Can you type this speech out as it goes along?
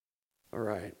All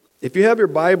right. If you have your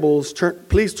Bibles,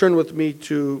 please turn with me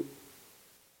to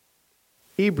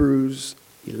Hebrews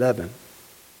 11.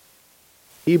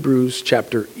 Hebrews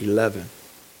chapter 11.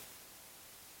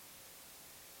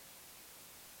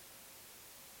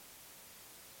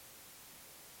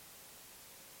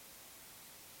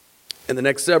 In the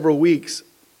next several weeks,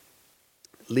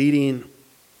 leading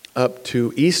up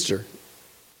to Easter,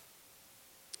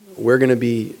 we're going to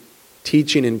be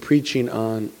teaching and preaching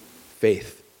on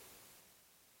faith.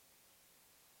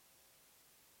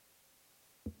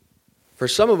 For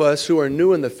some of us who are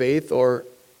new in the faith or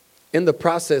in the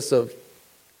process of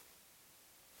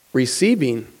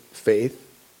receiving faith,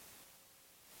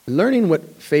 learning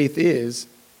what faith is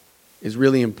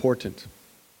really important.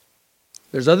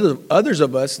 There's others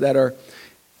of us that are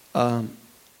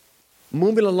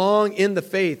moving along in the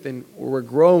faith, and we're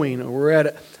growing, or we're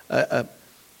at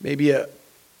maybe a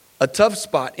tough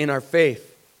spot in our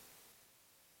faith.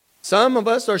 Some of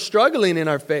us are struggling in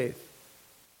our faith.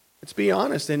 Let's be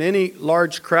honest. In any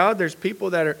large crowd, there's people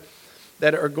that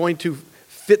are going to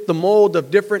fit the mold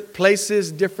of different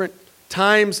places, different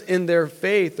times in their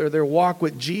faith or their walk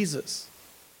with Jesus.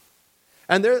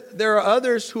 And there are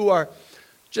others who are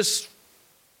just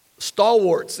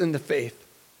stalwarts in the faith.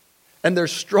 And they're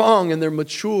strong and they're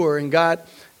mature, and God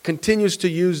continues to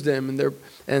use them,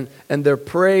 and they're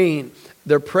praying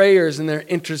their prayers and their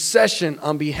intercession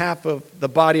on behalf of the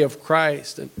body of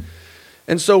Christ.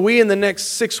 And so we, in the next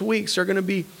 6 weeks, are going to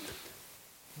be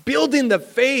building the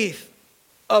faith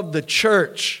of the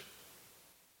church.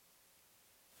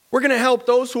 We're going to help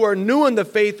those who are new in the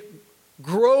faith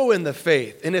grow in the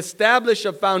faith and establish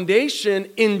a foundation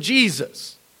in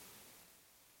Jesus.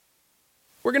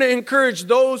 We're going to encourage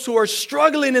those who are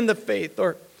struggling in the faith,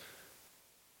 or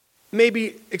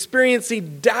maybe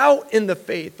experiencing doubt in the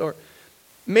faith, or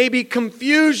maybe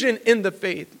confusion in the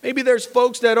faith. Maybe there's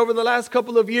folks that over the last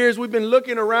couple of years we've been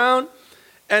looking around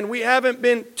and we haven't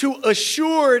been too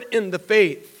assured in the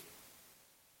faith.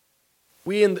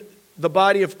 We in the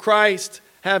body of Christ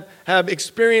have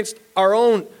experienced our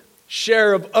own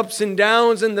share of ups and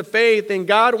downs in the faith, and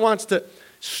God wants to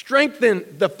strengthen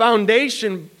the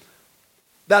foundation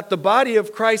that the body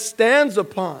of Christ stands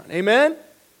upon. Amen?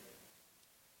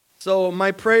 So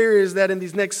my prayer is that in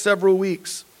these next several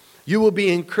weeks, you will be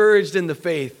encouraged in the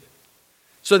faith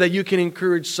so that you can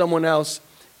encourage someone else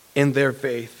in their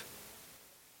faith.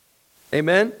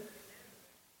 Amen?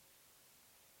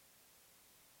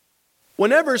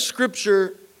 Whenever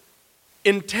Scripture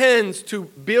intends to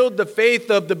build the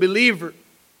faith of the believer,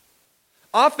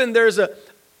 often there's a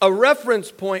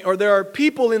reference point, or there are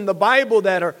people in the Bible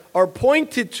that are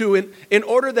pointed to in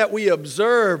order that we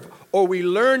observe or we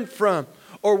learn from,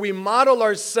 or we model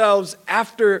ourselves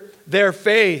after their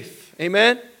faith.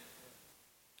 Amen?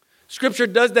 Scripture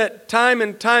does that time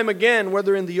and time again,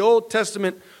 whether in the Old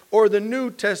Testament or the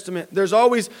New Testament. There's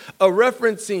always a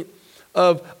referencing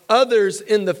of others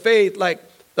in the faith, like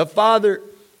the father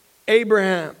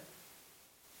Abraham,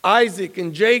 Isaac,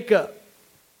 and Jacob.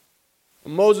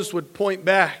 Moses would point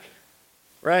back,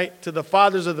 right, to the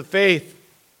fathers of the faith.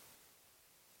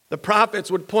 The prophets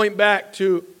would point back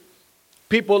to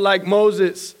people like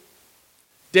Moses,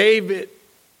 David,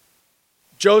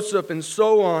 Joseph, and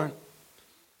so on.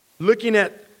 Looking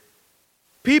at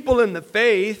people in the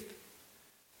faith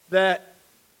that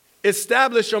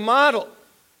establish a model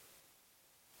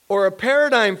or a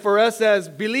paradigm for us as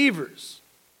believers,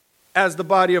 as the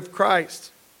body of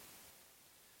Christ.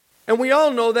 And we all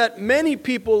know that many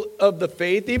people of the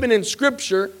faith, even in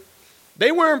Scripture,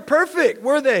 they weren't perfect,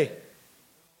 were they?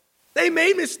 They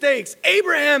made mistakes.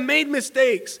 Abraham made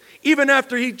mistakes even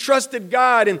after he trusted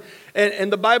God.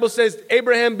 And the Bible says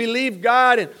Abraham believed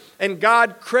God, and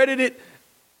God credited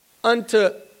unto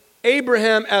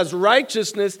Abraham as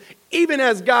righteousness. Even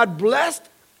as God blessed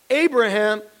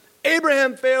Abraham,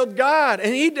 Abraham failed God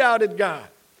and he doubted God.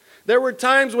 There were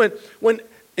times when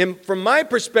from my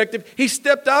perspective, he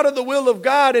stepped out of the will of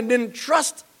God and didn't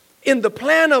trust in the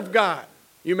plan of God.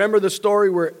 You remember the story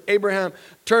where Abraham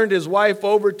turned his wife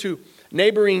over to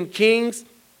neighboring kings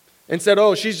and said,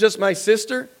 "Oh, she's just my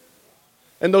sister."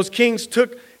 And those kings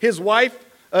took his wife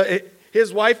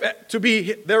to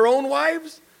be their own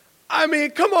wives. I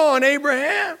mean, come on,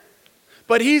 Abraham.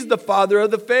 But he's the father of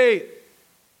the faith.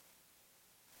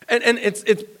 And it's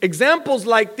examples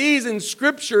like these in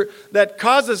Scripture that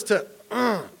cause us to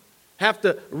have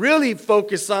to really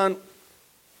focus on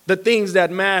the things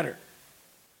that matter.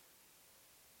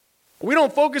 We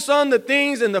don't focus on the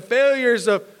things and the failures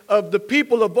of the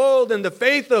people of old and the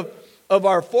faith of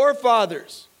our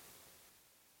forefathers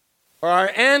or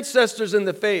our ancestors in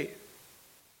the faith.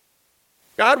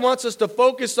 God wants us to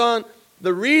focus on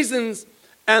the reasons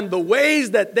and the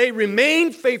ways that they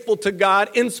remained faithful to God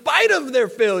in spite of their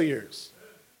failures,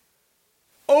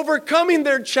 overcoming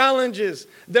their challenges,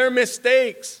 their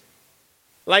mistakes,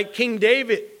 like King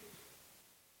David,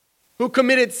 who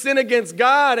committed sin against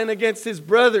God and against his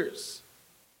brothers.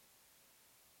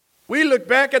 We look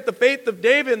back at the faith of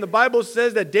David, and the Bible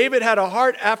says that David had a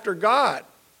heart after God.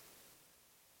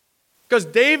 Because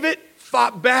David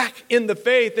fought back in the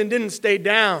faith and didn't stay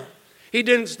down. He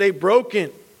didn't stay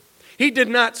broken. He did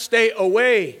not stay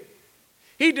away.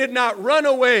 He did not run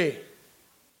away.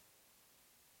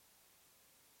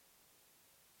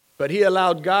 But he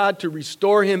allowed God to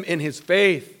restore him in his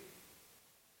faith.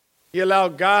 He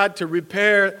allowed God to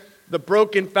repair the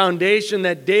broken foundation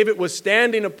that David was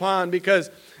standing upon, because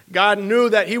God knew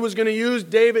that he was going to use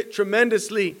David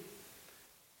tremendously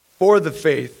for the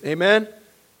faith. Amen?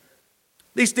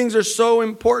 These things are so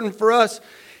important for us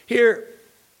here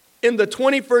in the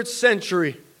 21st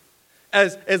century.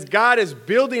 As God is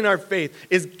building our faith,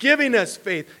 is giving us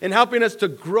faith, and helping us to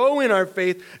grow in our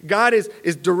faith, God is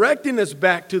directing us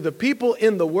back to the people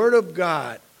in the Word of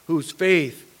God whose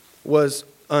faith was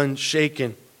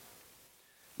unshaken.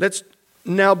 Let's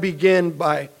now begin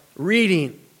by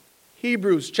reading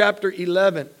Hebrews chapter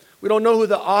 11. We don't know who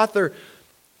the author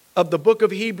of the book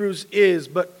of Hebrews is,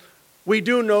 but we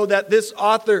do know that this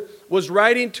author was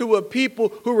writing to a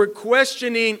people who were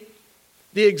questioning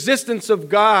the existence of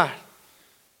God.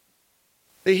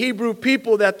 The Hebrew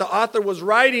people that the author was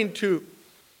writing to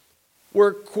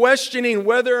were questioning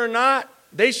whether or not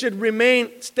they should remain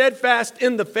steadfast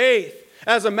in the faith.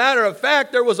 As a matter of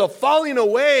fact, there was a falling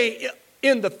away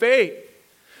in the faith.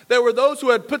 There were those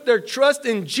who had put their trust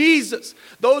in Jesus,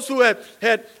 those who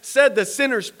had said the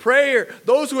sinner's prayer,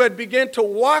 those who had begun to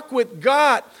walk with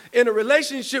God in a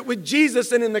relationship with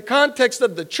Jesus and in the context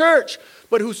of the church,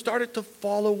 but who started to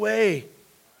fall away.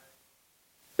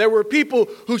 There were people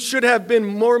who should have been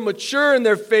more mature in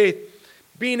their faith,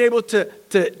 being able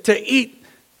to eat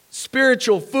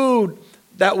spiritual food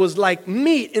that was like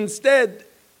meat. Instead,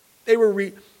 they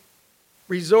were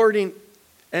resorting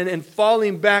and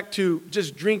falling back to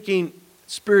just drinking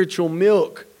spiritual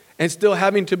milk and still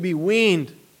having to be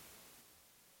weaned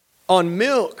on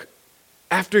milk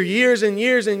after years and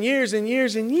years and years and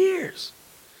years and years.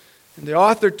 And the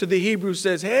author to the Hebrews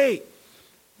says, hey,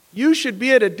 you should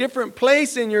be at a different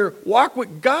place in your walk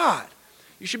with God.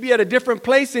 You should be at a different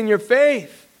place in your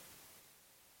faith.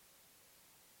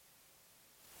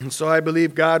 And so I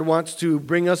believe God wants to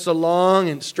bring us along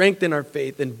and strengthen our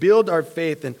faith and build our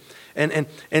faith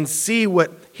and see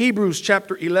what Hebrews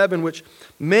chapter 11, which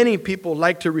many people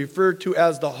like to refer to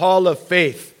as the Hall of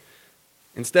Faith.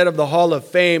 Instead of the Hall of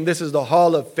Fame, this is the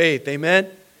Hall of Faith. Amen?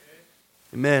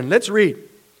 Amen. Let's read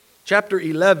chapter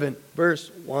 11, verse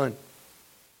 1.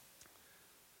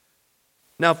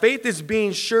 Now, faith is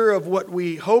being sure of what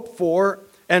we hope for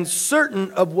and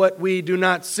certain of what we do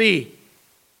not see.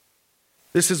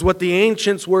 This is what the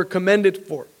ancients were commended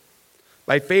for.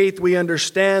 By faith, we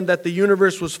understand that the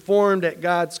universe was formed at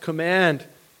God's command,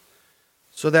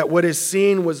 so that what is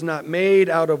seen was not made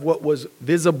out of what was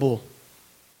visible.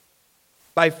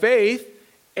 By faith,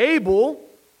 Abel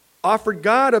offered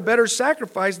God a better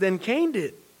sacrifice than Cain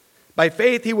did. By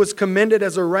faith, he was commended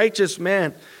as a righteous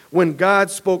man when God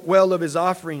spoke well of his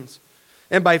offerings.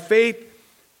 And by faith,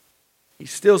 he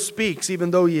still speaks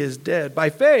even though he is dead. By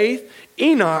faith,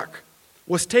 Enoch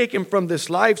was taken from this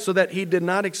life so that he did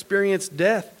not experience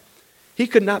death. He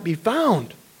could not be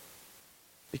found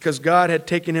because God had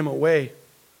taken him away.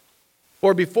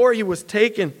 For before he was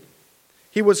taken,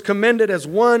 he was commended as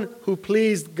one who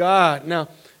pleased God. Now,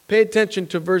 pay attention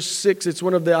to verse 6. It's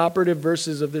one of the operative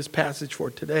verses of this passage for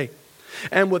today.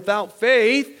 And without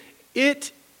faith,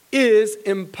 it is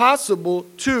impossible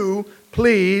to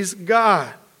please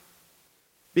God.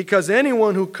 Because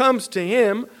anyone who comes to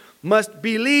him must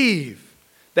believe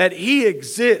that he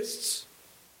exists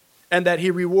and that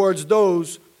he rewards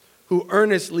those who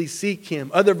earnestly seek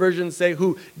him. Other versions say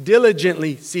who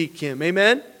diligently seek him.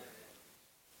 Amen?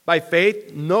 By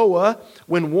faith, Noah,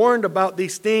 when warned about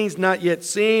these things not yet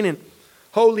seen, and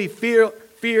holy fear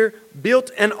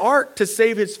built an ark to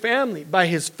save his family. By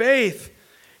his faith,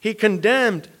 he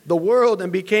condemned the world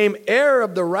and became heir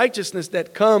of the righteousness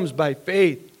that comes by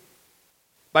faith.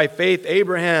 By faith,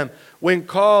 Abraham, when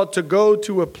called to go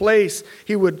to a place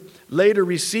he would later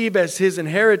receive as his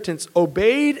inheritance,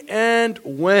 obeyed and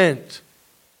went,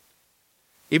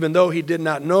 even though he did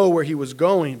not know where he was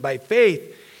going. By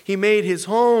faith, he made his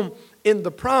home in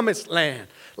the promised land,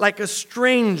 like a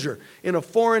stranger in a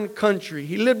foreign country.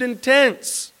 He lived in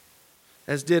tents,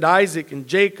 as did Isaac and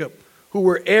Jacob, who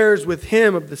were heirs with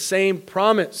him of the same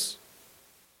promise.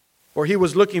 For he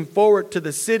was looking forward to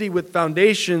the city with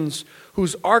foundations,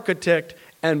 whose architect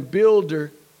and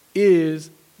builder is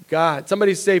God.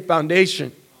 Somebody say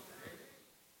foundation.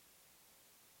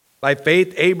 By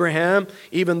faith, Abraham,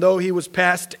 even though he was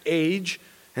past age,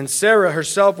 and Sarah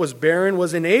herself was barren,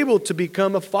 was enabled to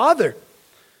become a father,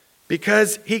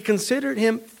 because he considered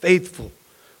him faithful,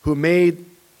 who made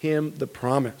him the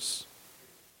promise.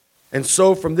 And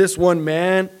so from this one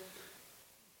man,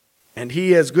 and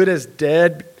he as good as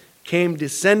dead, came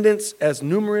descendants as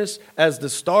numerous as the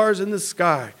stars in the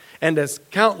sky, and as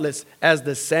countless as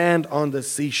the sand on the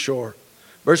seashore.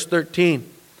 Verse 13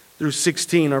 through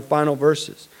 16, our final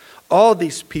verses. All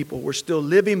these people were still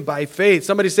living by faith.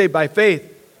 Somebody say by faith.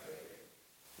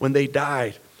 When they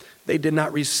died, they did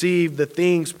not receive the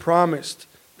things promised.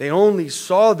 They only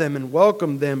saw them and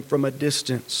welcomed them from a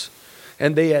distance.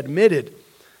 And they admitted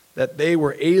that they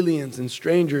were aliens and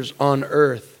strangers on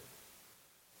earth.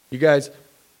 You guys,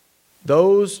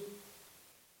 those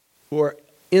who are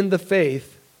in the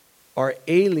faith are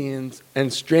aliens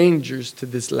and strangers to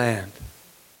this land.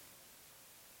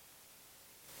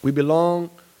 We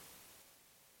belong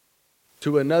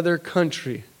to another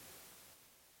country.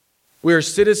 We are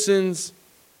citizens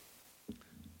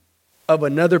of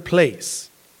another place,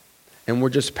 and we're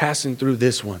just passing through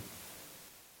this one.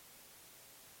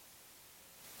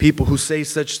 People who say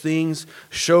such things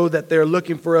show that they're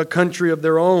looking for a country of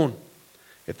their own.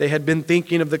 If they had been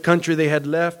thinking of the country they had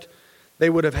left, they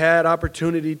would have had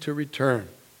opportunity to return.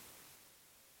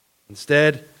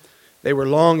 Instead, they were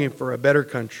longing for a better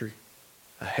country,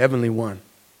 a heavenly one.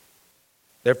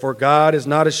 Therefore, God is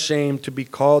not ashamed to be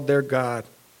called their God,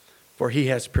 for he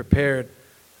has prepared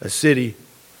a city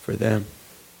for them,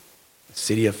 a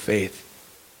city of faith.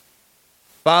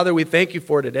 Father, we thank you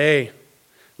for today.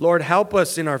 Lord, help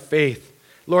us in our faith.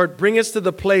 Lord, bring us to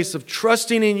the place of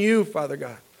trusting in you, Father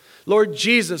God. Lord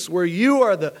Jesus, where you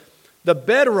are the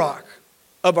bedrock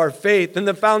of our faith and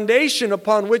the foundation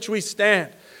upon which we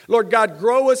stand. Lord God,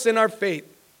 grow us in our faith.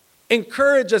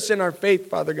 Encourage us in our faith,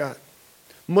 Father God.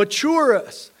 Mature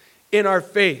us in our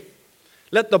faith.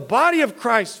 Let the body of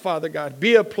Christ, Father God,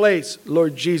 be a place,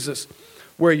 Lord Jesus,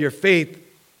 where your faith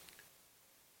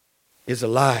is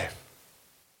alive.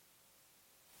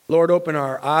 Lord, open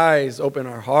our eyes, open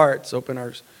our hearts, open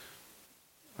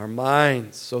our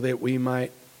minds so that we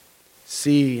might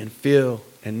see and feel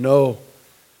and know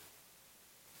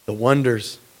the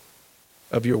wonders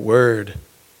of your word.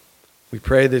 We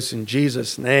pray this in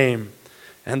Jesus' name.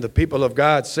 And the people of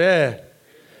God said,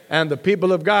 and the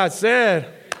people of God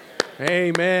said,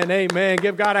 amen, amen.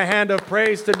 Give God a hand of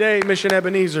praise today, Mission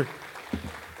Ebenezer.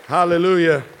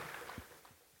 Hallelujah.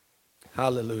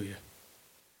 Hallelujah.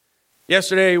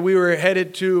 Yesterday, we were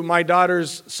headed to my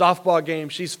daughter's softball game.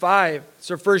 She's 5. It's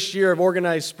her first year of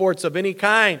organized sports of any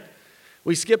kind.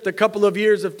 We skipped a couple of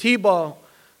years of t-ball.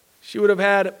 She would have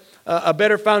had a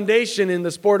better foundation in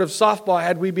the sport of softball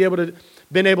had we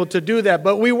been able to do that.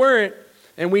 But we weren't,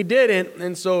 and we didn't,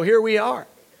 and so here we are.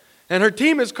 And her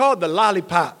team is called the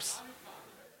Lollipops.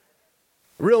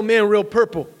 Real men, real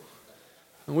purple.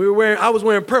 And I was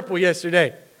wearing purple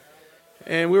yesterday.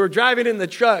 And we were driving in the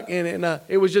truck, and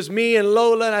it was just me and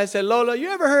Lola. And I said, Lola, you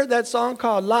ever heard that song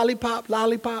called Lollipop,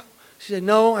 Lollipop? She said,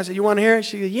 no. I said, you want to hear it?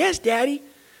 She said, yes, Daddy.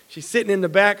 She's sitting in the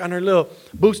back on her little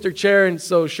booster chair, and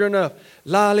so sure enough,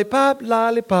 lollipop,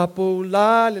 lollipop, oh,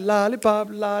 lollipop,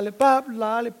 lollipop,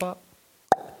 lollipop.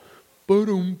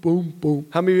 Boom, boom, boom.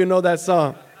 How many of you know that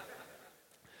song?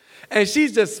 And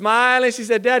she's just smiling. She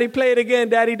said, Daddy, play it again.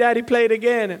 Daddy, play it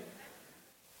again. And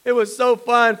it was so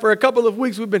fun. For a couple of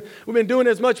weeks, we've been doing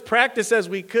as much practice as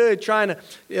we could, trying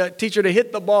to teach her to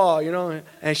hit the ball, you know.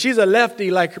 And she's a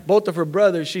lefty like both of her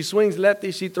brothers. She swings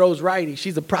lefty, she throws righty.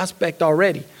 She's a prospect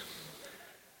already.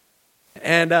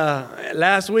 And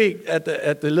last week at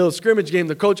the little scrimmage game,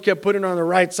 the coach kept putting her on the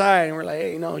right side, and we're like,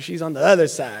 hey, she's on the other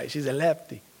side. She's a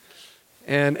lefty.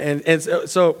 And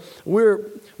so we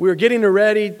were getting her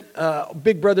ready.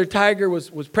 Big brother Tiger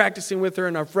was practicing with her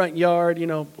in our front yard,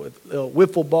 with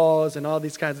wiffle balls and all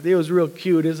these kinds of things. It was real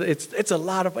cute. It's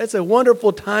a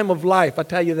wonderful time of life, I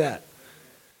tell you that.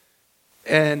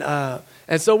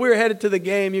 And so we were headed to the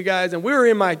game, you guys, and we were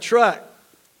in my truck,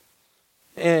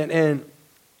 and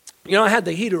I had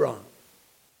the heater on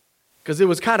because it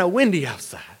was kind of windy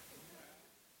outside.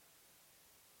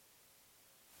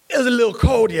 It was a little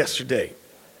cold yesterday.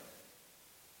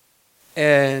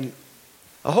 And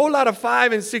a whole lot of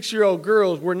 5- and 6-year-old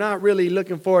girls were not really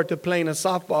looking forward to playing a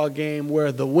softball game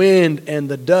where the wind and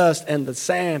the dust and the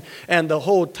sand and the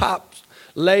whole top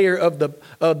layer of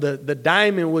the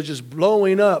diamond was just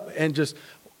blowing up and just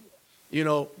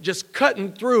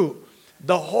cutting through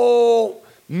the whole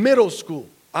middle school.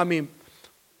 I mean,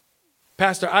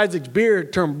 Pastor Isaac's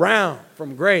beard turned brown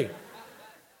from gray.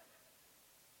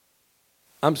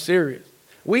 I'm serious.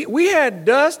 We had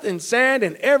dust and sand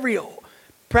in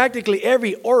practically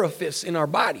every orifice in our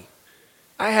body.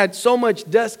 I had so much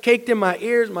dust caked in my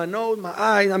ears, my nose, my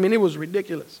eyes. I mean, it was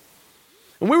ridiculous.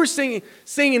 And we were singing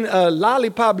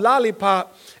Lollipop,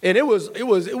 Lollipop, and it was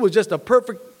just a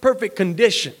perfect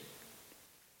condition.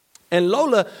 And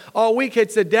Lola all week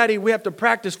had said, Daddy, we have to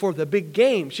practice for the big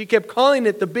game. She kept calling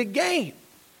it the big game.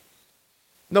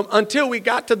 No, until we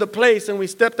got to the place and we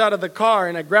stepped out of the car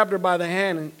and I grabbed her by the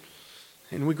hand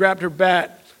and we grabbed her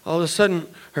bat. All of a sudden,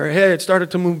 her head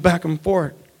started to move back and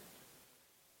forth.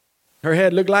 Her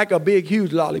head looked like a big,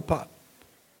 huge lollipop.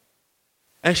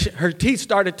 And her teeth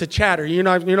started to chatter. You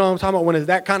know what I'm talking about when it's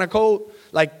that kind of cold?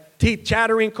 Like teeth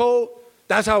chattering cold?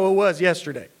 That's how it was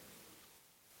yesterday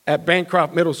at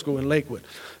Bancroft Middle School in Lakewood.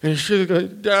 And she's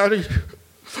like, Daddy,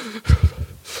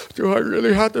 do I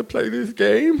really have to play this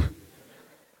game?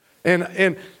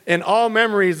 And all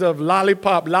memories of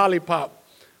lollipop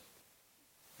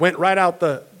went right out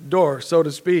the door, so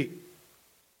to speak.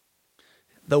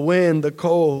 The wind, the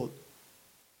cold.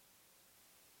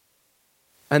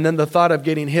 And then the thought of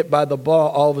getting hit by the ball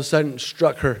all of a sudden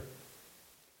struck her.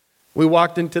 We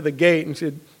walked into the gate and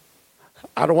said,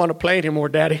 I don't want to play anymore,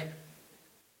 Daddy.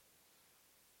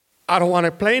 I don't want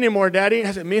to play anymore, Daddy.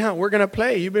 I said, Mija, we're going to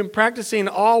play. You've been practicing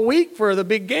all week for the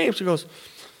big game. She goes,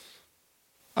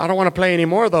 I don't want to play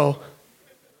anymore, though.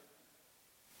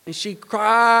 And she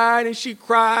cried and she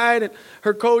cried. And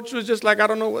her coach was just like, I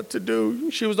don't know what to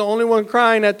do. She was the only one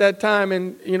crying at that time.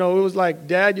 And, it was like,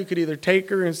 Dad, you could either take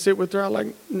her and sit with her. I'm like,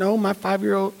 no, my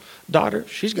 5-year-old daughter,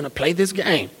 she's going to play this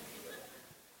game.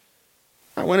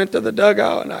 I went into the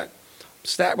dugout and I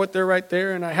sat with her right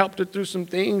there and I helped her through some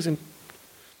things. And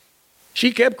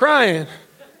she kept crying.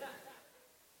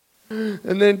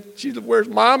 And then she said, where's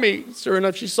Mommy? Sure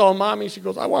enough, she saw Mommy. She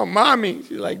goes, I want Mommy.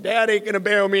 She's like, Dad ain't going to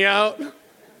bail me out.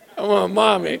 I want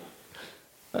Mommy.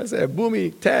 I said,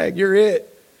 Boomy, tag, you're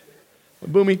it.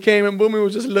 Boomy came and Boomy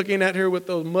was just looking at her with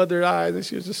those mother eyes. And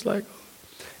she was just like,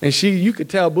 and you could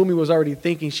tell Boomy was already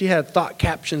thinking. She had thought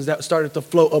captions that started to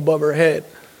float above her head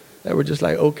that were just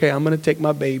like, okay, I'm going to take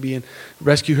my baby and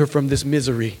rescue her from this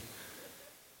misery.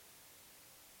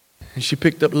 And she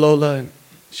picked up Lola and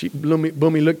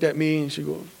Boomy looked at me and she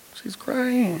goes, she's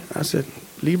crying. I said,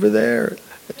 leave her there.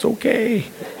 It's okay.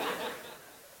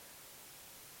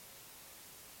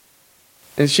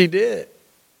 And she did.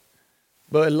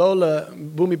 But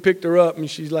Boomy picked her up and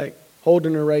she's like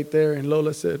holding her right there. And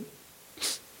Lola said,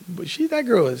 but that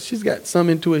girl she's got some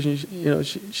intuition.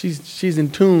 She's in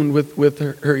tune with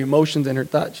her emotions and her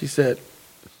thoughts. She said,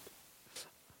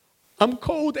 I'm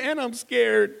cold and I'm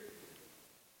scared.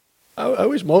 I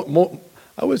wish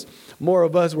more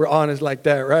of us were honest like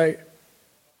that, right?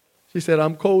 She said,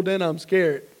 I'm cold and I'm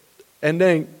scared. And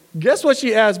then guess what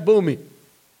she asked Boomy?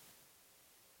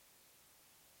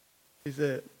 She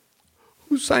said,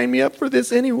 who signed me up for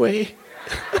this anyway?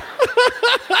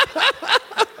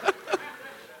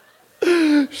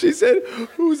 She said,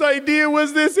 whose idea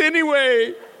was this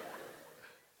anyway?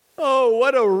 Oh,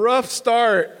 what a rough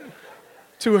start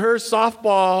to her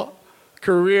softball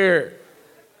career.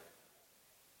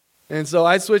 And so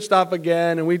I switched off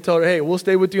again, and we told her, hey, we'll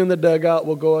stay with you in the dugout.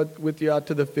 We'll go with you out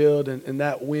to the field. And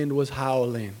that wind was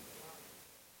howling.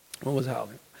 It was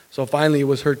howling. So finally it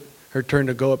was her turn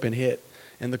to go up and hit.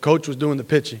 And the coach was doing the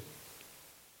pitching.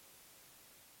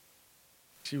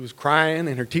 She was crying,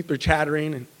 and her teeth were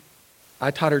chattering. And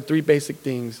I taught her 3 basic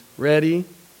things. Ready,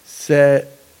 set,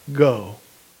 go.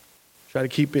 Try to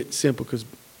keep it simple because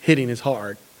hitting is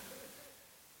hard.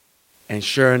 And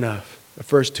sure enough, the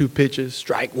first 2 pitches,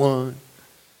 strike 1,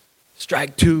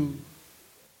 strike 2.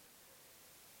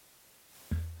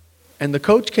 And the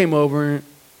coach came over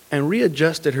and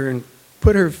readjusted her and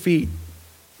put her feet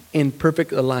in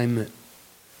perfect alignment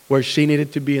where she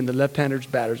needed to be in the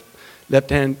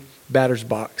left-hand batter's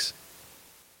box.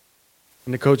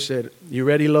 And the coach said, you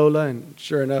ready, Lola? And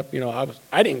sure enough,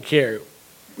 I didn't care.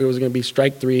 It was going to be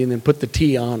strike 3 and then put the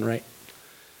T on, right?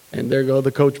 And there go,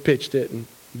 the coach pitched it and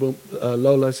boom,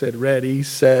 Lola said, ready,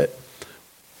 set,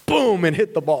 boom, and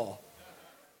hit the ball.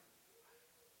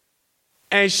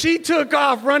 And she took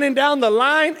off running down the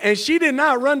line, and she did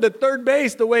not run to third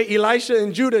base the way Elisha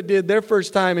and Judah did their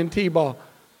first time in T-ball.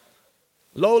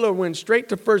 Lola went straight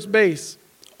to first base,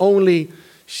 only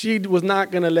she was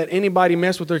not going to let anybody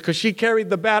mess with her because she carried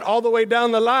the bat all the way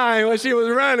down the line when she was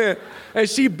running, and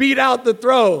she beat out the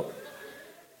throw.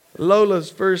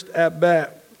 Lola's first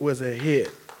at-bat was a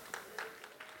hit.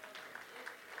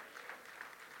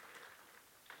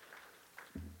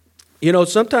 You know,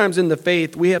 sometimes in the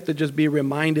faith, we have to just be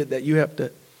reminded that you have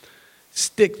to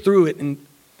stick through it and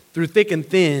through thick and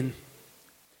thin,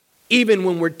 even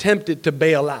when we're tempted to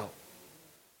bail out.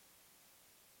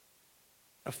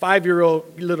 A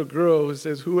 5-year-old little girl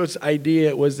says, whose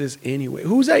idea was this anyway?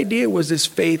 Whose idea was this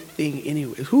faith thing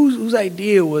anyway? Whose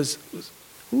idea was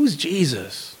who's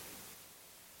Jesus?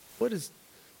 What is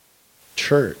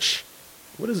church?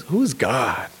 Who's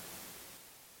God?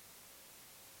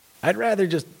 I'd rather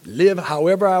just live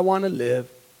however I want to live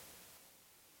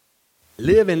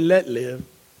and let live,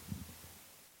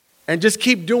 and just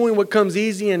keep doing what comes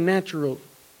easy and natural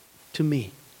to me.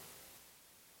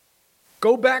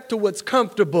 Go back to what's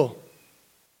comfortable.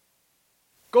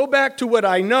 Go back to what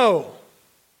I know.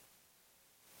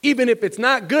 Even if it's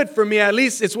not good for me, at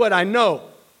least it's what I know.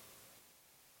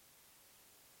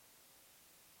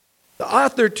 The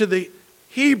author to the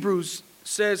Hebrews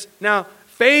says, now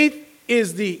faith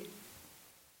is the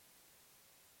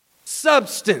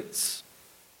substance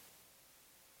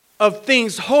of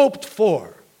things hoped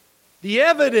for, the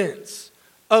evidence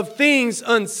of things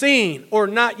unseen or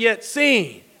not yet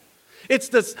seen.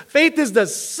 Faith is the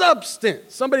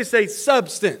substance. Somebody say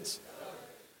substance.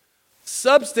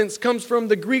 Substance comes from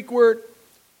the Greek word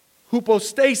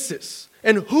hypostasis.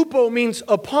 And hupo means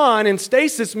upon, and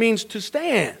stasis means to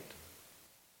stand.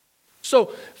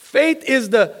 So faith is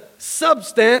the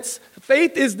substance.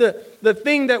 Faith is the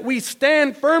thing that we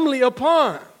stand firmly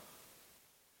upon.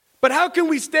 But how can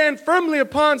we stand firmly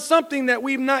upon something that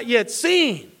we've not yet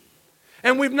seen,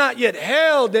 and we've not yet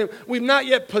held, and we've not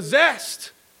yet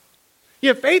possessed?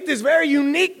 Yeah, faith is very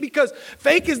unique because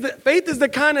faith is the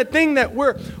kind of thing that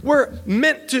we're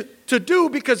meant to do,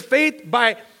 because faith,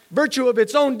 by virtue of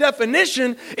its own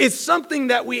definition, is something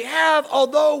that we have,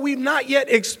 although we've not yet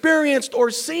experienced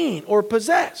or seen or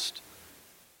possessed.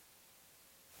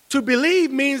 To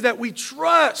believe means that we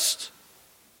trust.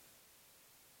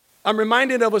 I'm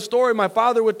reminded of a story my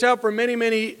father would tell for many,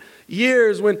 many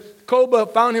years when Koba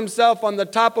found himself on the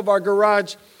top of our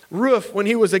garage roof when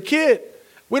he was a kid.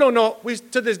 We don't know,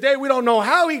 to this day, we don't know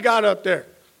how he got up there.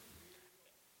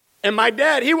 And my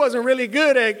dad, he wasn't really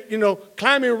good at,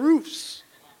 climbing roofs.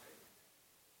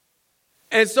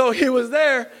 And so he was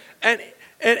there,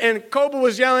 and Koba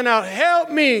was yelling out, help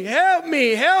me, help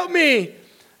me, help me.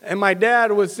 And my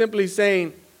dad was simply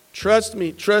saying, trust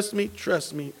me, trust me,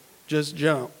 trust me, just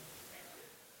jump.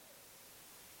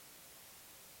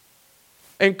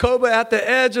 And Koba at the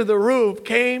edge of the roof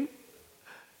came,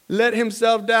 let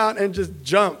himself down, and just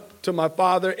jumped to my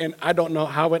father. And I don't know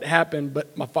how it happened,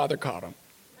 but my father caught him.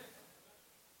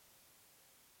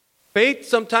 Faith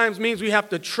sometimes means we have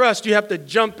to trust. You have to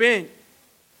jump in.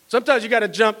 Sometimes you got to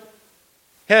jump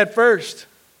head first.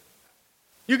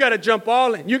 You got to jump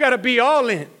all in. You got to be all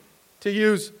in, to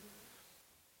use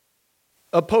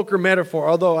a poker metaphor,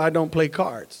 although I don't play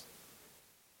cards.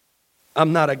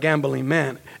 I'm not a gambling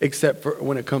man, except for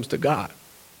when it comes to God.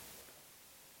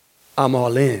 I'm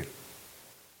all in.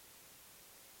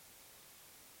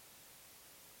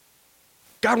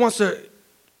 God wants to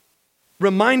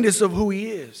remind us of who He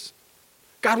is.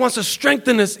 God wants to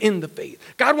strengthen us in the faith.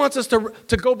 God wants us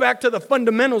to go back to the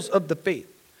fundamentals of the faith.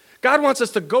 God wants us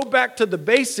to go back to the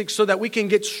basics so that we can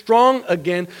get strong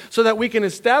again, so that we can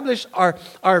establish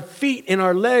our feet and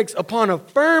our legs upon a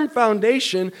firm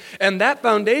foundation, and that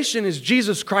foundation is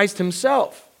Jesus Christ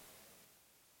Himself.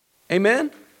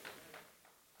 Amen?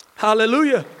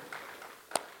 Hallelujah.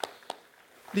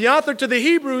 The author to the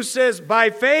Hebrews says, by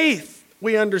faith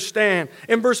we understand.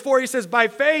 In verse 4 he says, by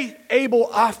faith Abel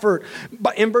offered.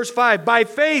 In verse 5, by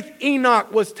faith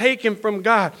Enoch was taken from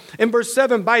God. In verse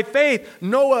 7, by faith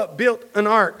Noah built an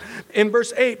ark. In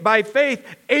verse 8, by faith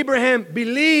Abraham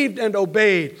believed and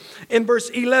obeyed. In verse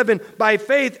 11, by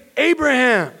faith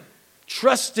Abraham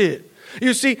trusted.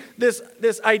 You see, this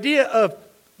idea of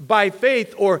by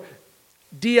faith, or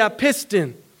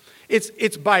diapistin,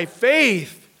 it's by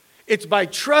faith, it's by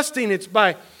trusting, it's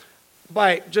by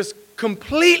just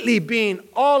completely being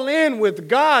all in with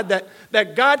God,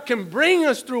 that God can bring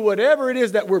us through whatever it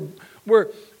is that we're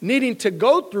needing to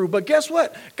go through. But guess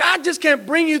what? God just can't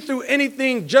bring you through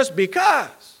anything just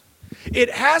because. It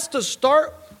has to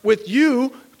start with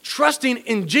you trusting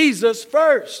in Jesus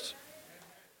first.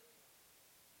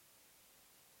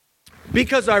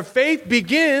 Because our faith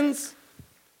begins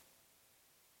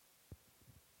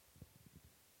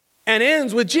and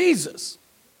ends with Jesus.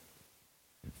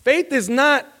 Faith is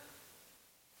not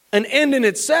an end in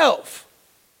itself.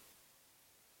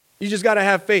 You just got to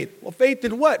have faith. Well, faith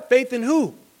in what? Faith in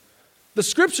who? The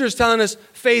scripture is telling us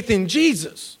faith in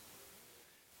Jesus.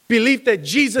 Belief that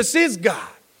Jesus is God.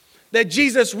 That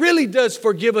Jesus really does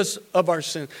forgive us of our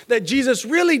sins. That Jesus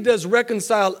really does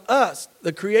reconcile us,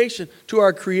 the creation, to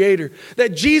our Creator.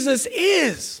 That Jesus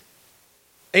is.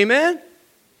 Amen?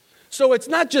 So it's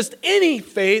not just any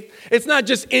faith. It's not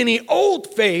just any old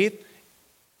faith.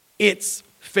 It's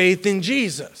faith in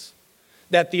Jesus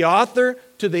that the author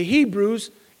to the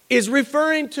Hebrews is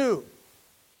referring to.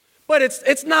 But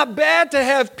it's not bad to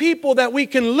have people that we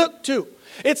can look to.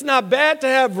 It's not bad to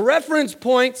have reference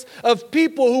points of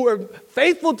people who are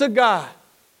faithful to God.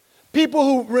 People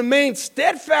who remain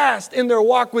steadfast in their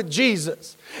walk with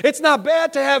Jesus. It's not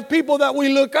bad to have people that we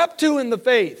look up to in the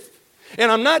faith. And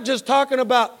I'm not just talking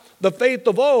about the faith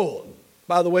of old.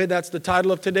 By the way, that's the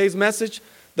title of today's message,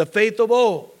 the faith of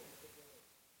old.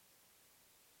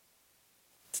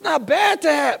 It's not bad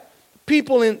to have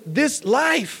people in this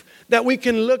life that we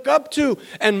can look up to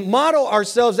and model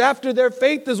ourselves after their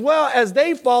faith as well as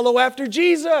they follow after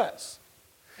Jesus.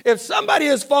 If somebody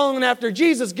is following after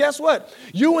Jesus, guess what?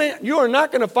 You are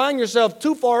not going to find yourself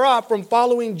too far off from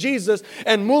following Jesus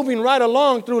and moving right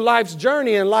along through life's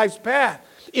journey and life's path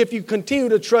if you continue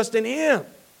to trust in Him.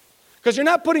 Because you're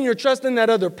not putting your trust in that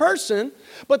other person,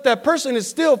 but that person is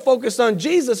still focused on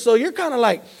Jesus. So you're kind of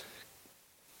like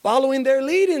following their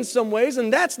lead in some ways,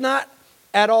 and that's not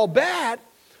at all bad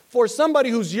for somebody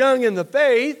who's young in the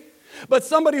faith, but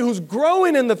somebody who's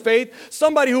growing in the faith,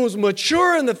 somebody who's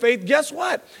mature in the faith, guess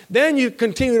what? Then you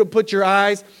continue to put your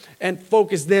eyes and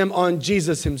focus them on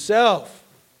Jesus Himself.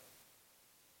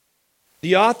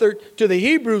 The author to the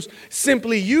Hebrews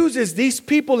simply uses these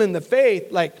people in the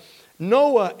faith like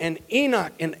Noah and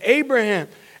Enoch and Abraham,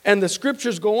 and the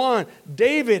scriptures go on,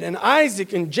 David and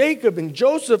Isaac and Jacob and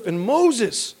Joseph and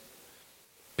Moses.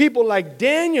 People like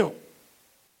Daniel.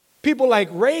 People like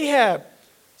Rahab,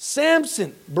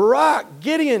 Samson, Barak,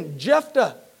 Gideon,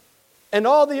 Jephthah, and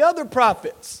all the other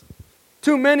prophets.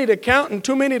 Too many to count and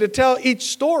too many to tell each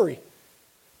story.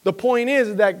 The point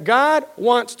is that God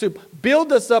wants to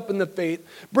build us up in the faith,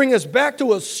 bring us back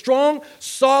to a strong,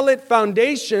 solid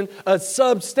foundation, a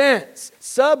substance.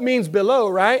 Sub means below,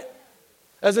 right?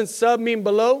 Doesn't sub mean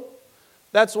below?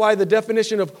 That's why the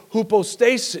definition of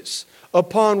hypostasis,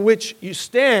 upon which you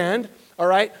stand, all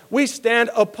right, we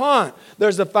stand upon.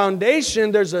 There's a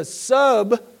foundation, there's a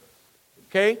sub,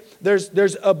 okay?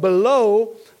 There's a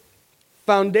below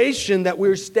foundation that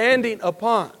we're standing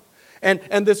upon.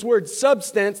 And this word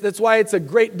substance, that's why it's a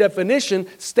great definition.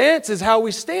 Stance is how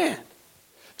we stand.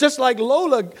 Just like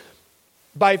Lola,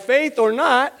 by faith or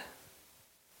not,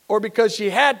 or because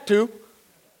she had to,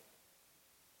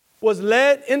 was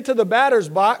led into the batter's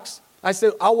box. I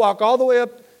said, I'll walk all the way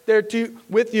up there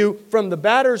with you from the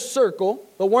batter's circle,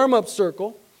 the warm-up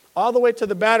circle, all the way to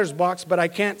the batter's box, but I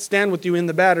can't stand with you in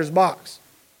the batter's box.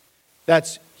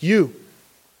 That's you.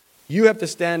 You have to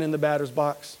stand in the batter's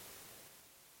box.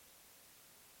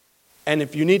 And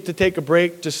if you need to take a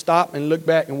break, just stop and look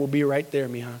back and we'll be right there,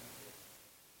 mija.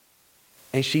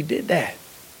 And she did that.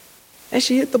 And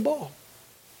she hit the ball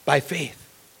by faith.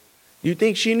 You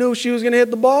think she knew she was going to hit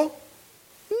the ball?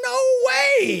 No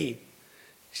way.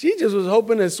 She just was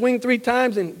hoping to swing 3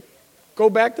 times and go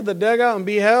back to the dugout and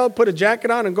be held, put a jacket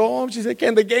on and go home. She said,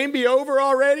 can the game be over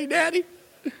already, Daddy?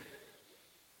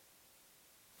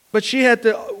 But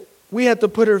we had to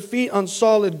put her feet on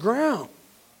solid ground.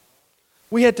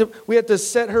 We had to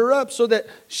set her up so that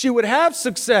she would have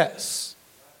success.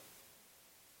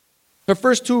 Her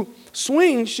first 2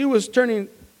 swings, she was turning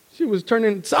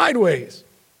sideways.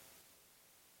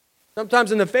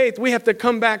 Sometimes in the faith, we have to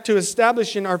come back to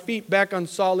establishing our feet back on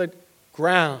solid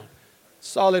ground,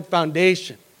 solid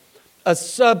foundation, a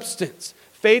substance.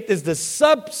 Faith is the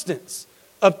substance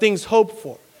of things hoped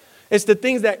for. It's the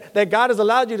things that God has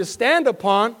allowed you to stand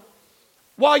upon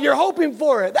while you're hoping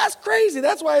for it. That's crazy.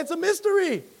 That's why it's a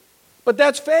mystery. But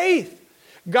that's faith.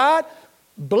 God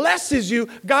blesses you.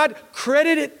 God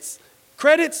credits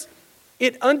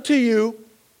it unto you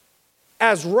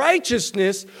as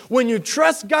righteousness when you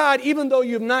trust God, even though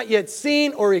you've not yet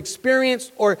seen or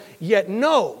experienced or yet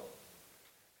know.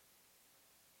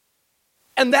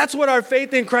 And that's what our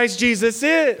faith in Christ Jesus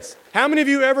is. How many of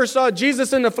you ever saw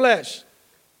Jesus in the flesh?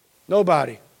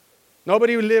 Nobody.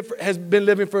 Nobody has been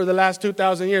living for the last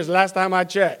 2,000 years, last time I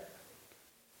checked.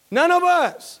 None of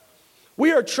us.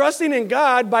 We are trusting in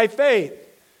God by faith.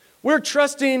 We're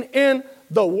trusting in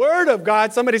the Word of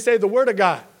God. Somebody say the Word of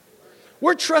God.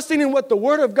 We're trusting in what the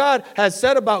Word of God has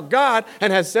said about God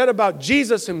and has said about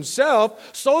Jesus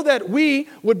Himself so that we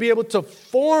would be able to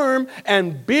form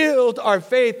and build our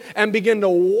faith and begin to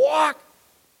walk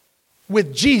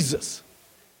with Jesus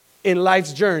in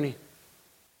life's journey.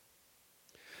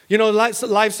 You know,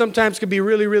 life sometimes can be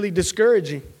really, really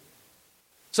discouraging.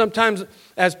 Sometimes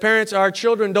as parents, our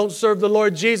children don't serve the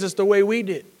Lord Jesus the way we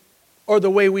did or the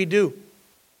way we do.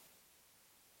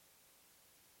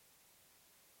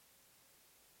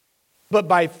 But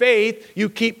by faith, you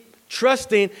keep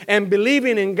trusting and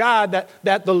believing in God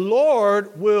that the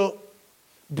Lord will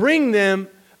bring them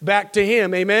back to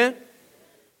Him. Amen?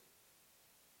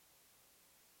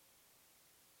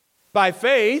 By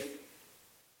faith,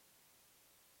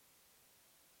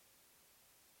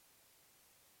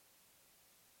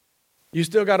 you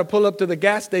still got to pull up to the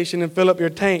gas station and fill up your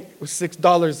tank with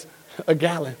 $6 a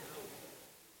gallon.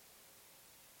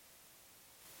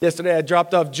 Yesterday, I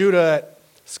dropped off Judah at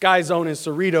Sky Zone in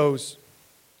Cerritos.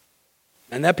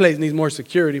 And that place needs more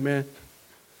security, man.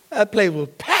 That place was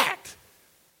packed.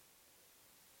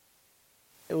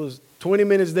 It was 20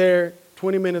 minutes there,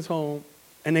 20 minutes home,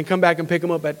 and then come back and pick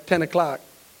them up at 10 o'clock.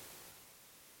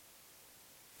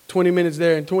 20 minutes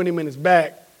there and 20 minutes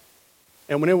back.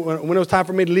 And when it was time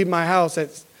for me to leave my house at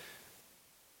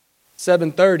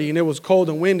 7:30 and it was cold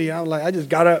and windy, I was like, I just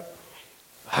got up.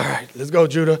 All right, let's go,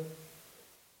 Judah.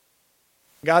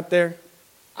 Got there.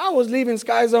 I was leaving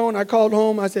Sky Zone. I called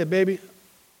home. I said, baby,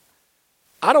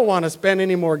 I don't want to spend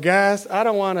any more gas. I'm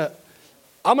going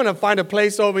to find a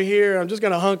place over here. I'm just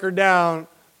going to hunker down.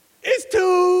 It's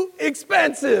too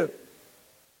expensive.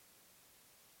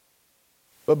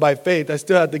 But by faith, I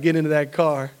still have to get into that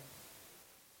car.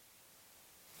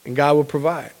 And God will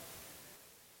provide.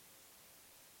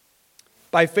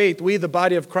 By faith, we, the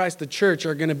body of Christ, the church,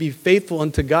 are going to be faithful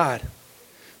unto God.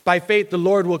 By faith, the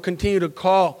Lord will continue to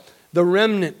call the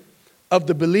remnant of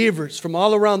the believers from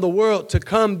all around the world to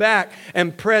come back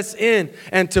and press in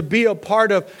and to be a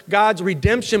part of God's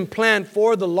redemption plan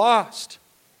for the lost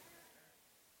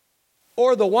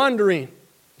or the wandering.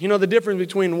 You know the difference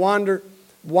between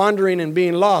wandering and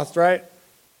being lost, right?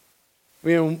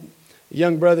 We have a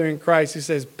young brother in Christ who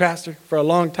says, Pastor, for a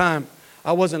long time,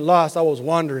 I wasn't lost, I was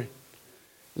wandering.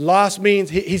 Lost means,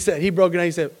 he broke it down,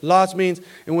 he said, lost means,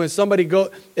 and when somebody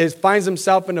finds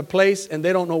himself in a place and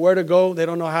they don't know where to go, they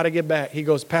don't know how to get back. He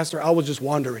goes, Pastor, I was just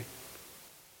wandering.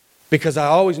 Because I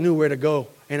always knew where to go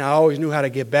and I always knew how to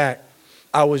get back.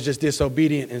 I was just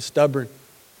disobedient and stubborn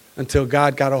until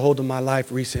God got a hold of my life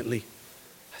recently.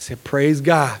 I said, praise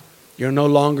God, you're no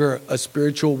longer a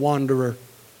spiritual wanderer.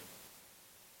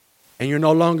 And you're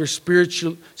no longer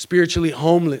spiritually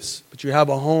homeless, but you have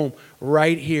a home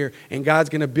right here. And God's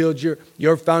going to build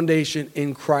your foundation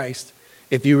in Christ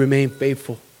if you remain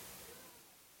faithful.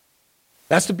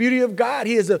 That's the beauty of God.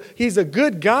 He's a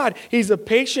good God. He's a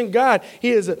patient God. He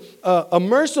is a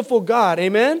merciful God.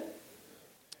 Amen?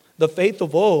 The faith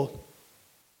of old.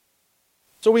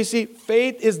 So we see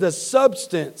faith is the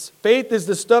substance. Faith is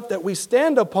the stuff that we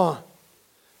stand upon.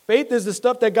 Faith is the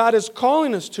stuff that God is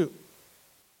calling us to.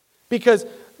 Because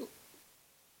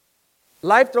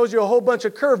life throws you a whole bunch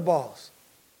of curveballs.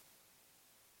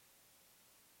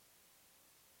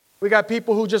 We got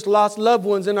people who just lost loved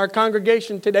ones in our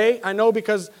congregation today. I know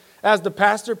because as the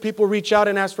pastor, people reach out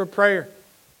and ask for prayer.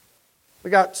 We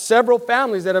got several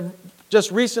families that have just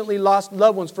recently lost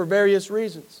loved ones for various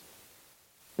reasons.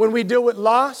 When we deal with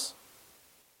loss,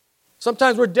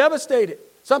 sometimes we're devastated.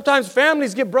 Sometimes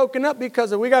families get broken up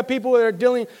because we got people that are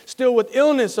dealing still with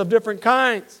illness of different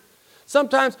kinds.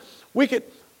 Sometimes we could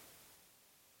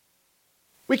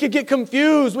get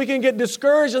confused. We can get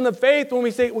discouraged in the faith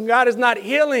when God is not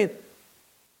healing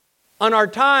on our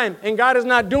time and God is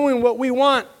not doing what we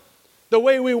want the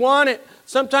way we want it.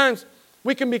 Sometimes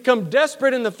we can become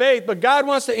desperate in the faith, but God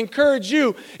wants to encourage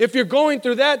you if you're going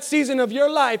through that season of your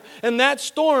life and that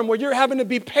storm where you're having to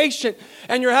be patient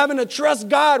and you're having to trust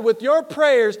God with your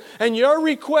prayers and your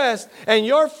requests and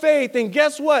your faith. And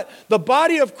guess what? The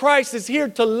body of Christ is here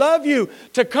to love you,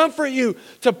 to comfort you,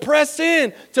 to press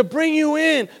in, to bring you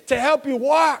in, to help you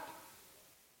walk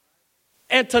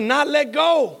and to not let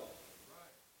go.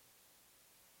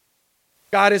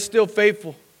 God is still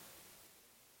faithful.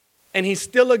 And He's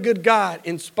still a good God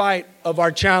in spite of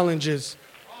our challenges.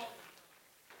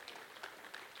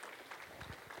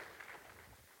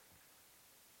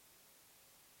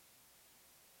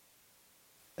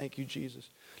 Thank you, Jesus.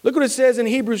 Look what it says in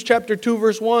Hebrews chapter 2,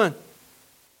 verse 1. I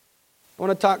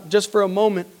want to talk just for a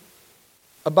moment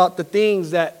about the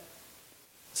things that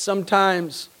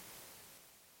sometimes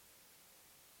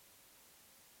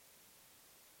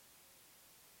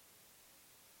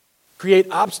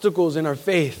create obstacles in our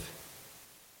faith.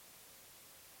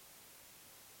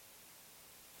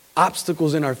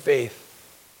 Obstacles in our faith.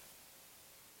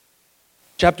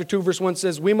 Chapter 2, verse 1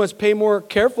 says, we must pay more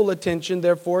careful attention,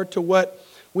 therefore, to what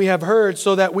we have heard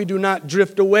so that we do not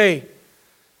drift away.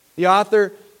 The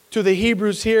author to the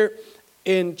Hebrews here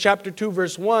in chapter 2,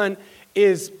 verse 1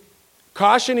 is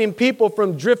cautioning people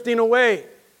from drifting away.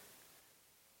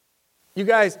 You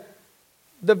guys,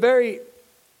 the very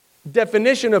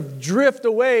definition of drift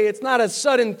away, it's not a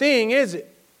sudden thing, is it?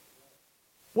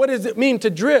 What does it mean to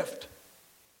drift?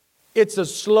 It's a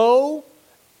slow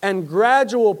and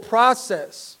gradual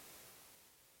process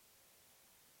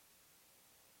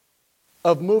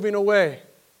of moving away.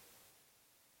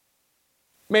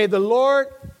 May the Lord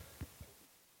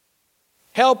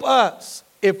help us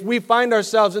if we find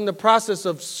ourselves in the process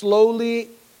of slowly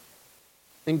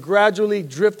and gradually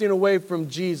drifting away from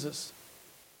Jesus,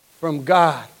 from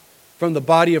God, from the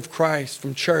body of Christ,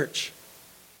 from church.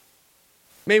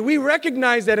 May we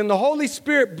recognize that, and the Holy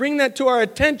Spirit bring that to our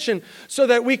attention so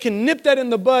that we can nip that in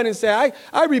the bud and say,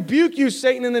 I rebuke you,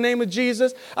 Satan, in the name of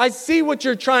Jesus. I see what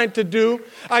you're trying to do.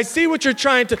 I see what you're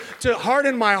trying to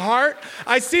harden my heart.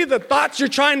 I see the thoughts you're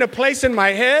trying to place in my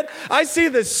head. I see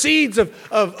the seeds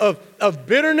of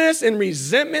bitterness and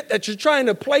resentment that you're trying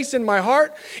to place in my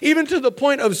heart, even to the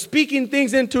point of speaking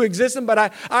things into existence.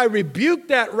 But I rebuke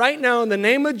that right now in the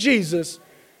name of Jesus.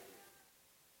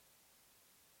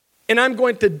 And I'm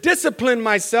going to discipline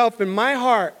myself in my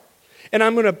heart. And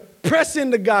I'm going to press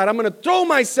into God. I'm going to throw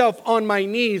myself on my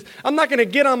knees. I'm not going to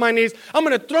get on my knees. I'm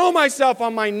going to throw myself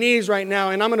on my knees right now.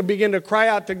 And I'm going to begin to cry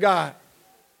out to God.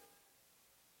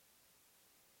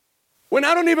 When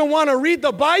I don't even want to read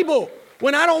the Bible.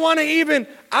 When I don't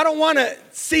want to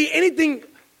see anything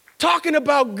talking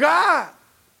about God.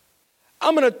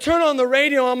 I'm going to turn on the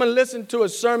radio. I'm going to listen to a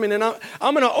sermon. And I'm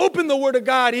going to open the Word of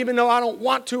God even though I don't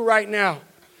want to right now.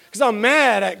 Because I'm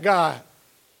mad at God.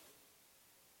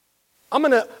 I'm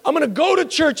gonna go to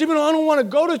church even though I don't want to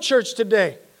go to church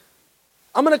today.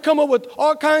 I'm going to come up with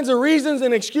all kinds of reasons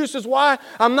and excuses why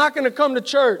I'm not going to come to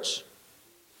church.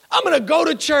 I'm going to go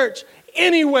to church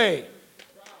anyway.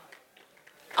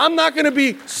 I'm not going to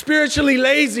be spiritually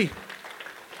lazy.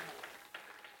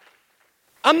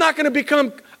 I'm not going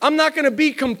to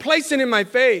be complacent in my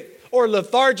faith or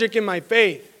lethargic in my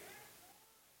faith.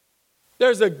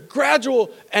 There's a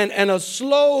gradual and a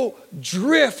slow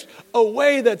drift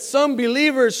away that some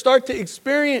believers start to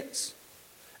experience.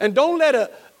 And don't let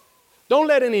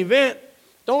an event,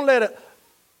 don't let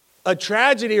a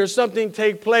tragedy or something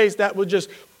take place that will just,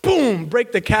 boom,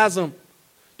 break the chasm.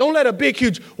 Don't let a big,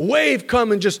 huge wave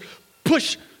come and just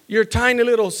push your tiny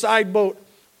little side boat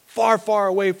far, far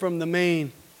away from the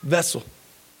main vessel.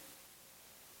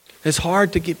 It's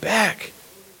hard to get back.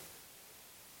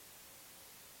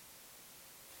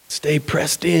 Stay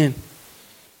pressed in.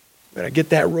 We got to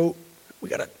get that rope. We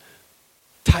got to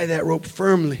tie that rope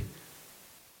firmly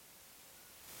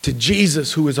to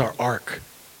Jesus, who is our ark.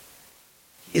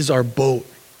 He is our boat.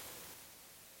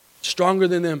 Stronger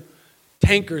than them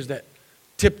tankers that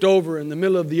tipped over in the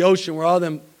middle of the ocean where all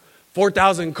them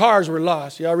 4,000 cars were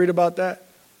lost. Y'all read about that?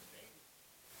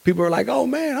 People are like, oh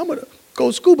man, I'm going to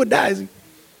go scuba diving.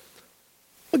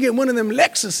 I'll get one of them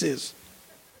Lexuses.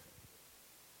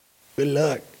 Good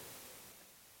luck.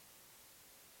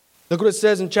 Look what it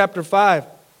says in chapter 5,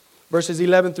 verses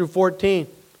 11 through 14.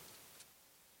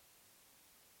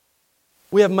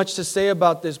 We have much to say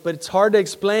about this, but it's hard to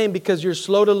explain because you're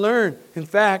slow to learn. In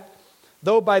fact,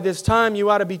 though by this time you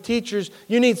ought to be teachers,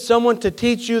 you need someone to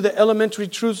teach you the elementary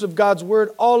truths of God's word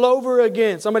all over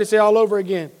again. Somebody say all over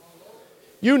again.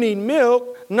 You need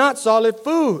milk, not solid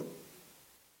food.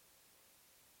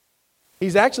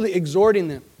 He's actually exhorting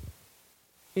them.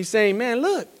 He's saying, man,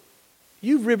 look,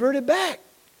 you've reverted back.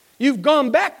 You've gone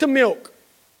back to milk.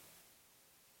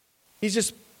 He's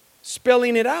just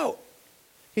spelling it out.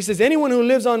 He says, anyone who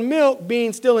lives on milk,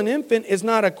 being still an infant, is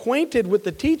not acquainted with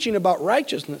the teaching about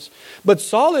righteousness. But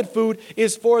solid food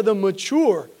is for the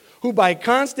mature, who by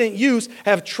constant use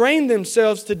have trained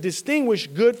themselves to distinguish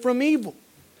good from evil.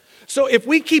 So if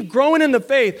we keep growing in the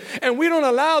faith and we don't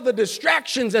allow the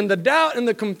distractions and the doubt and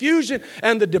the confusion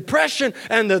and the depression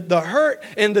and the hurt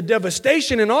and the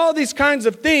devastation and all these kinds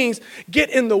of things get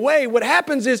in the way, what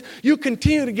happens is you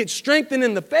continue to get strengthened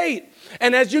in the faith.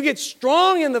 And as you get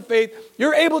strong in the faith,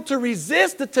 you're able to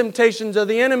resist the temptations of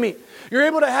the enemy. You're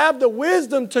able to have the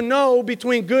wisdom to know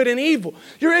between good and evil.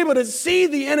 You're able to see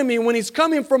the enemy when he's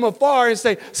coming from afar and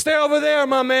say, stay over there,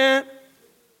 my man.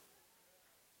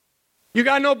 You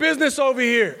got no business over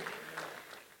here.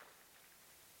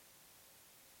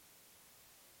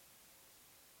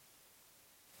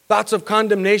 Thoughts of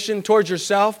condemnation towards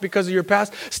yourself because of your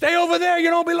past. Stay over there. You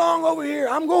don't belong over here.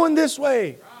 I'm going this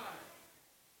way.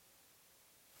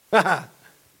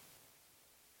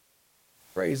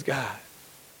 Praise God.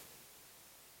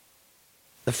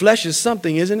 The flesh is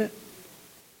something, isn't it?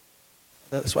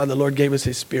 That's why the Lord gave us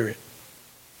His Spirit,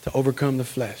 to overcome the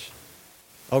flesh,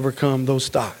 overcome those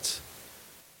thoughts.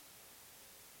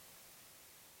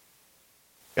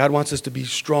 God wants us to be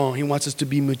strong. He wants us to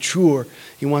be mature.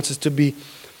 He wants us to be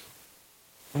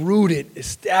rooted,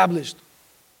 established,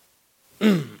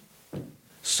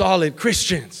 solid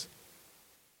Christians.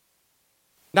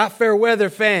 Not fair weather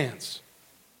fans.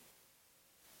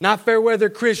 Not fair weather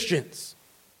Christians.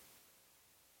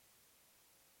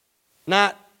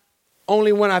 Not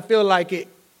only when I feel like it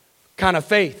kind of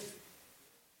faith.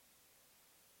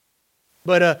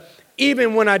 But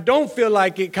even when I don't feel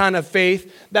like it kind of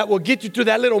faith that will get you through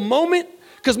that little moment.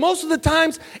 Because most of the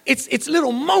times it's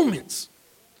little moments.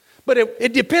 But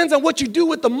it depends on what you do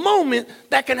with the moment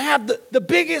that can have the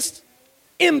biggest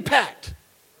impact.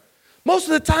 Most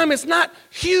of the time it's not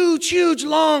huge,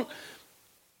 long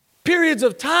periods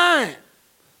of time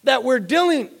that we're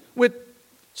dealing with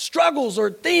struggles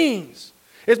or things.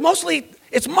 It's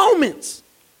moments.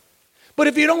 But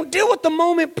if you don't deal with the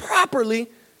moment properly,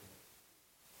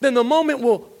 then the moment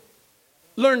will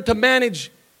learn to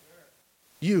manage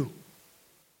you.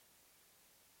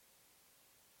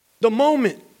 The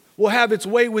moment will have its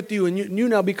way with you, and you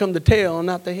now become the tail and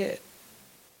not the head.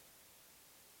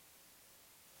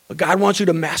 But God wants you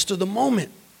to master the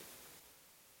moment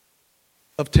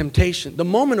of temptation, the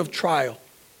moment of trial,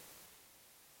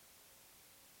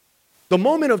 the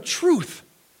moment of truth.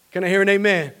 Can I hear an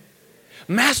amen?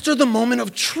 Master the moment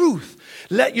of truth.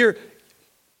 Let your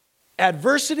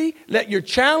adversity, let your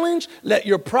challenge, let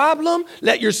your problem,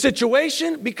 let your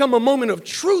situation become a moment of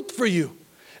truth for you.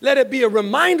 Let it be a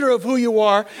reminder of who you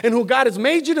are and who God has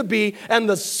made you to be, and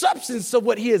the substance of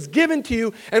what He has given to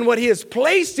you and what He has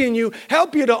placed in you.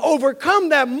 Help you to overcome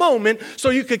that moment so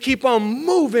you could keep on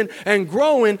moving and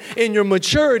growing in your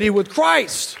maturity with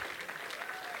Christ.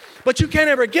 But you can't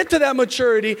ever get to that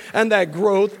maturity and that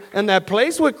growth and that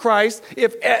place with Christ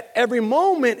if at every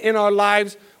moment in our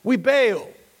lives we bail.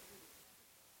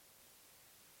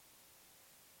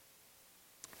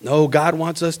 No, God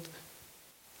wants us.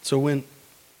 So when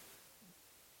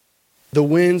the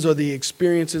winds or the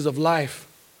experiences of life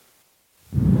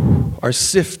are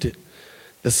sifted,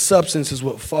 the substance is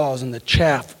what falls and the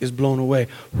chaff is blown away.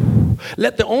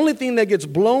 Let the only thing that gets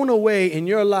blown away in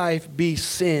your life be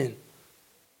sin.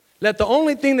 Let the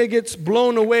only thing that gets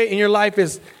blown away in your life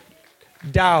is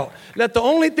doubt. Let the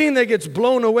only thing that gets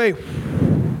blown away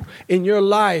in your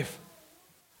life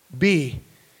be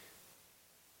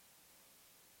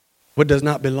what does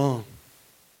not belong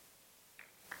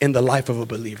in the life of a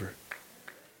believer.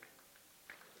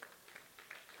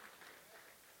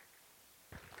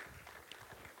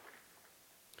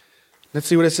 Let's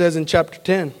see what it says in chapter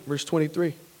 10, verse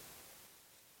 23.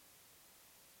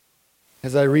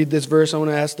 As I read this verse, I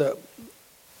want to ask the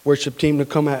worship team to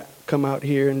come out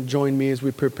here and join me as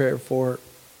we prepare for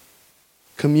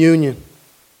communion.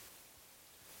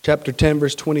 Chapter 10,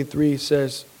 verse 23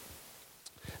 says,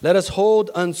 "Let us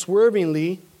hold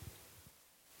unswervingly,"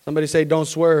 somebody say, don't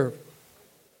swerve,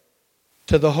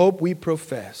 "to the hope we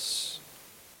profess.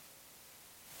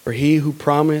 For He who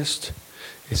promised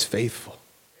is faithful.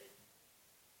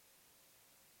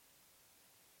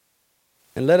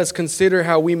 And let us consider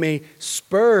how we may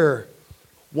spur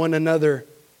one another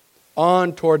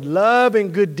on toward love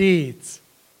and good deeds.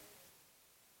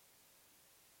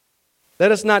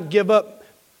 Let us not give up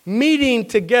meeting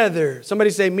together." Somebody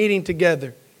say meeting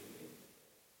together.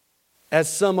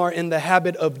 "As some are in the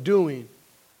habit of doing."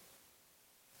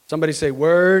 Somebody say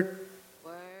word.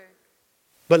 Word.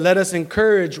 "But let us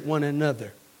encourage one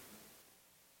another.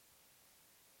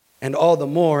 And all the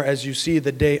more as you see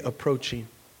the day approaching."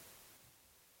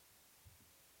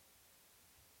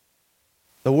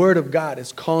 The Word of God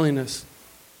is calling us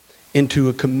into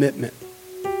a commitment,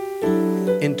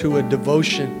 into a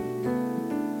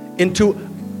devotion, into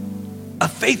a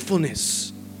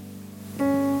faithfulness.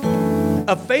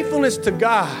 A faithfulness to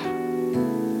God.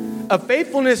 A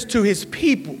faithfulness to His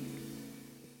people.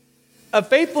 A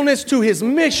faithfulness to His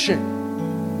mission.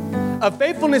 A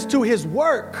faithfulness to His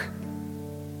work.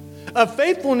 A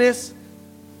faithfulness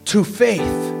to faith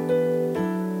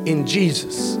in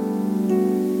Jesus.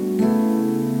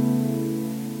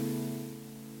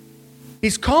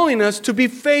 He's calling us to be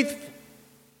faithful.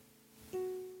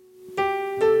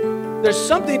 There's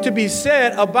something to be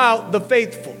said about the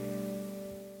faithful.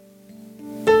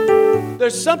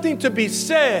 There's something to be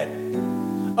said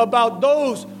about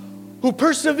those who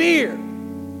persevere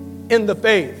in the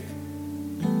faith.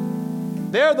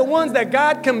 They're the ones that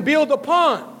God can build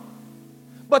upon.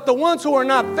 But the ones who are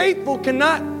not faithful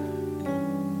cannot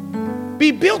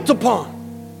be built upon.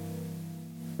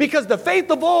 Because the faith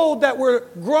of old that we're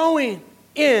growing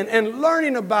in and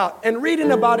learning about and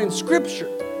reading about in Scripture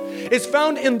is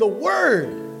found in the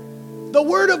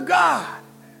Word of God.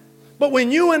 But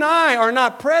when you and I are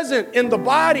not present in the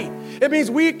body, it means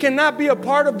we cannot be a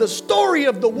part of the story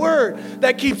of the Word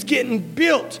that keeps getting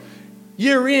built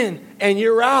year in and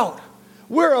year out.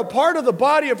 We're a part of the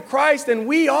body of Christ, and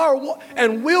we are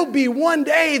and will be one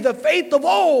day the faith of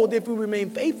old if we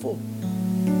remain faithful.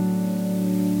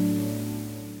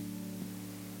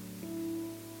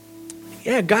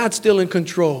 Yeah, God's still in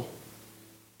control.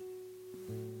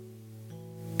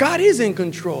 God is in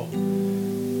control.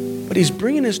 But He's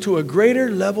bringing us to a greater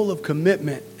level of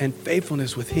commitment and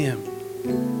faithfulness with Him.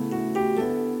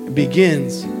 It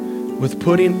begins with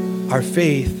putting our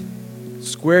faith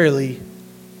squarely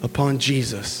upon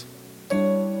Jesus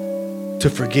to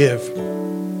forgive.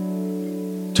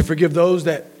 To forgive those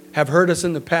that have hurt us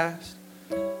in the past.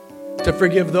 To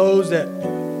forgive those that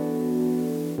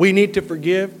we need to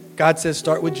forgive. God says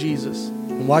start with Jesus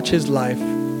and watch His life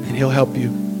and He'll help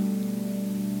you.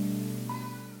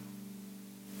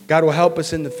 God will help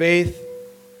us in the faith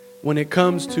when it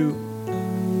comes to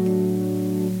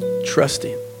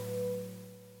trusting,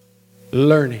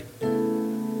 learning,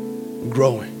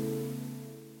 growing.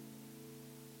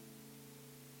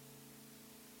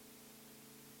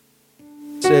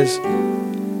 It says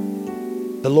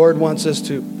the Lord wants us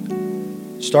to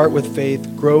start with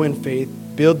faith, grow in faith,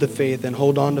 build the faith, and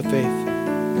hold on to faith.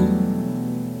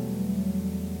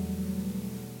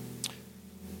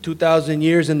 2,000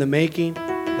 years in the making,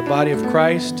 the body of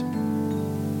Christ.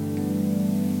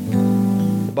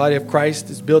 The body of Christ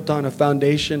is built on a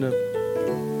foundation of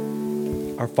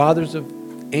our fathers of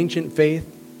ancient faith.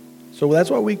 So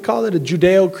that's why we call it a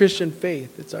Judeo-Christian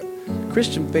faith. It's a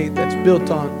Christian faith that's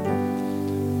built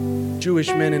on Jewish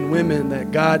men and women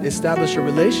that God established a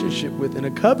relationship with in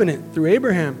a covenant through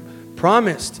Abraham,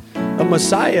 promised a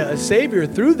Messiah, a Savior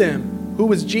through them, who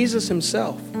was Jesus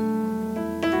Himself.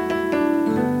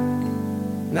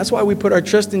 And that's why we put our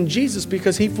trust in Jesus,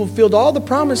 because He fulfilled all the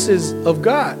promises of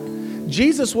God.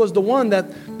 Jesus was the one that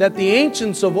the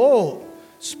ancients of old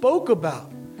spoke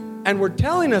about and were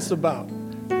telling us about.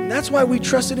 And that's why we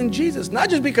trusted in Jesus. Not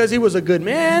just because He was a good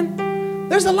man.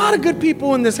 There's a lot of good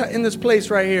people in this place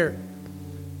right here.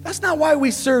 That's not why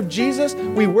we serve Jesus.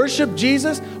 We worship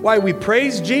Jesus. Why we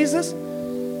praise Jesus.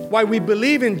 Why we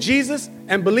believe in Jesus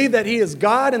and believe that He is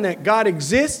God and that God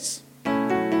exists.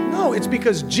 No, it's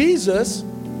because Jesus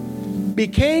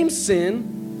became sin.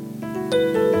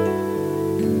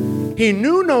 He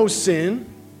knew no sin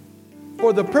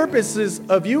for the purposes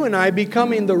of you and I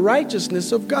becoming the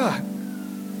righteousness of God.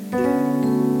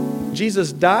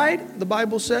 Jesus died, the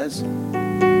Bible says,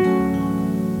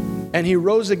 and He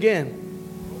rose again.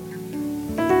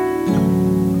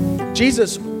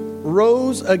 Jesus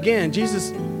rose again.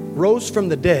 Jesus rose from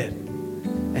the dead,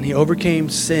 and He overcame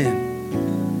sin.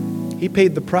 He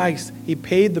paid the price. He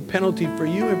paid the penalty for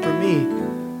you and for me,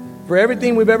 for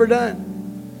everything we've ever done.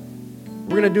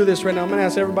 We're going to do this right now. I'm going to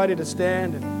ask everybody to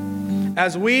stand. And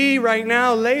as we right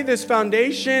now lay this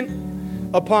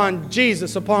foundation upon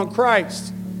Jesus, upon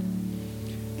Christ.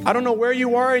 I don't know where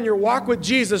you are in your walk with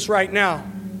Jesus right now.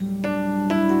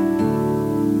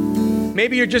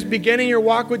 Maybe you're just beginning your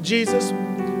walk with Jesus.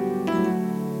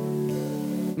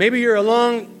 Maybe you're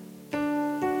along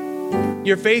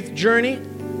your faith journey.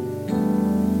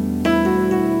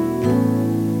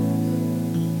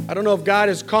 I don't know if God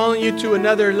is calling you to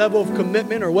another level of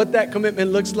commitment or what that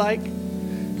commitment looks like.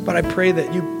 But I pray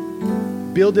that you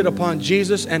build it upon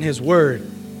Jesus and His Word.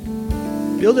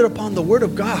 Build it upon the Word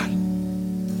of God.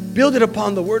 Build it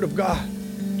upon the Word of God,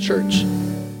 church.